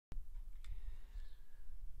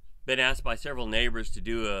Been asked by several neighbors to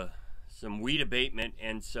do some weed abatement,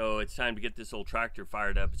 and so it's time to get this old tractor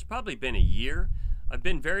fired up. It's probably been a year. I've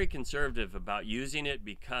been very conservative about using it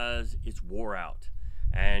because it's wore out.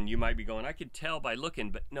 And you might be going, I could tell by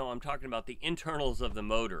looking, but no, I'm talking about the internals of the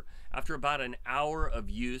motor. After about an hour of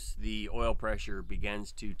use, the oil pressure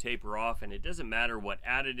begins to taper off, and it doesn't matter what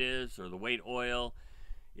additives or the weight oil,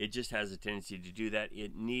 it just has a tendency to do that.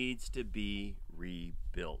 It needs to be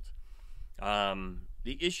rebuilt.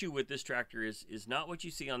 The issue with this tractor is not what you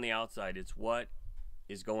see on the outside, it's what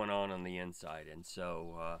is going on the inside. And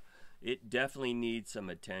so it definitely needs some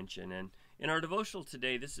attention. And in our devotional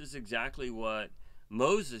today, this is exactly what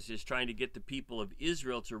Moses is trying to get the people of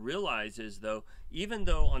Israel to realize, is though, even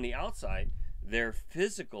though on the outside their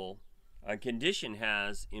physical condition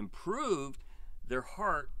has improved, their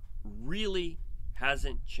heart really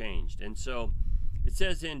hasn't changed. And so it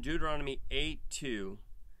says in Deuteronomy 8:2,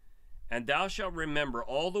 "And thou shalt remember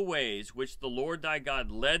all the ways which the Lord thy God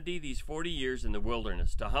led thee these 40 years in the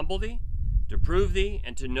wilderness, to humble thee, to prove thee,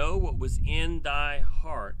 and to know what was in thy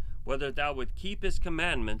heart, whether thou would keep his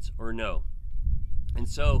commandments or no." And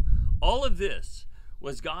so all of this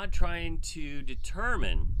was God trying to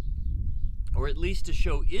determine, or at least to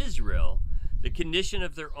show Israel, the condition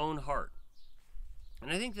of their own heart. And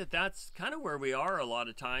I think that that's kind of where we are a lot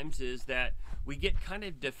of times, is that we get kind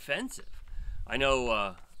of defensive. I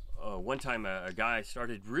know one time a guy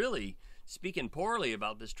started really speaking poorly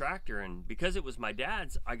about this tractor, and because it was my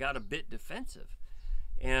dad's, I got a bit defensive.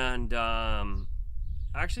 And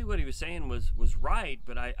actually what he was saying was right,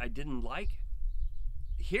 but I didn't like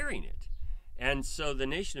hearing it. And so the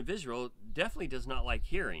nation of Israel definitely does not like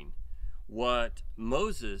hearing what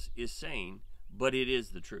Moses is saying, but it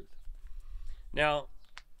is the truth. Now,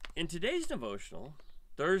 in today's devotional,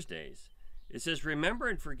 Thursdays, it says, "Remember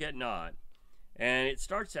and forget not." And it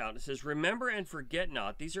starts out, it says, "Remember and forget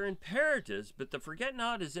not." These are imperatives, but the forget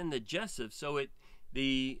not is in the gessive, so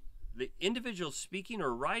the individual speaking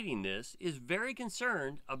or writing this is very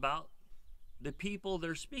concerned about the people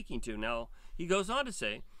they're speaking to. Now, he goes on to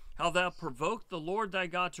say, "How thou provoked the Lord thy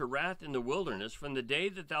God to wrath in the wilderness from the day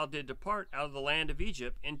that thou did depart out of the land of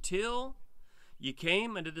Egypt, until you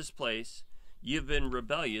came unto this place, you've been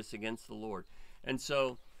rebellious against the Lord." And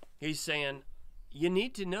so he's saying, you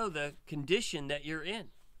need to know the condition that you're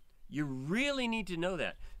in. You really need to know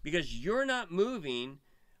that, because you're not moving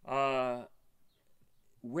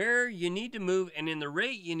where you need to move and in the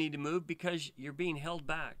rate you need to move, because you're being held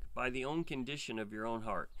back by the own condition of your own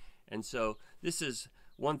heart. And so this is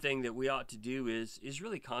one thing that we ought to do, is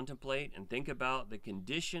really contemplate and think about the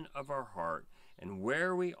condition of our heart and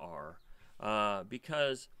where we are,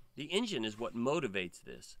 because the engine is what motivates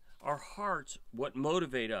this. Our hearts what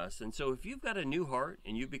motivate us. And so if you've got a new heart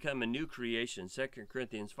and you've become a new creation, 2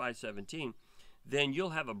 Corinthians 5:17, then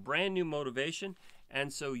you'll have a brand new motivation,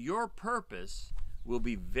 and so your purpose will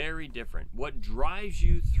be very different. What drives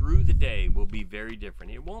you through the day will be very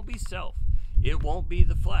different. It won't be self. It won't be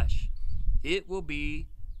the flesh. It will be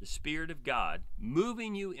the Spirit of God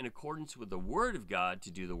moving you in accordance with the Word of God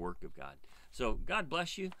to do the work of God. So God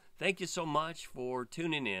bless you. Thank you so much for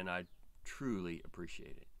tuning in. I truly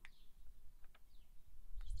appreciate it.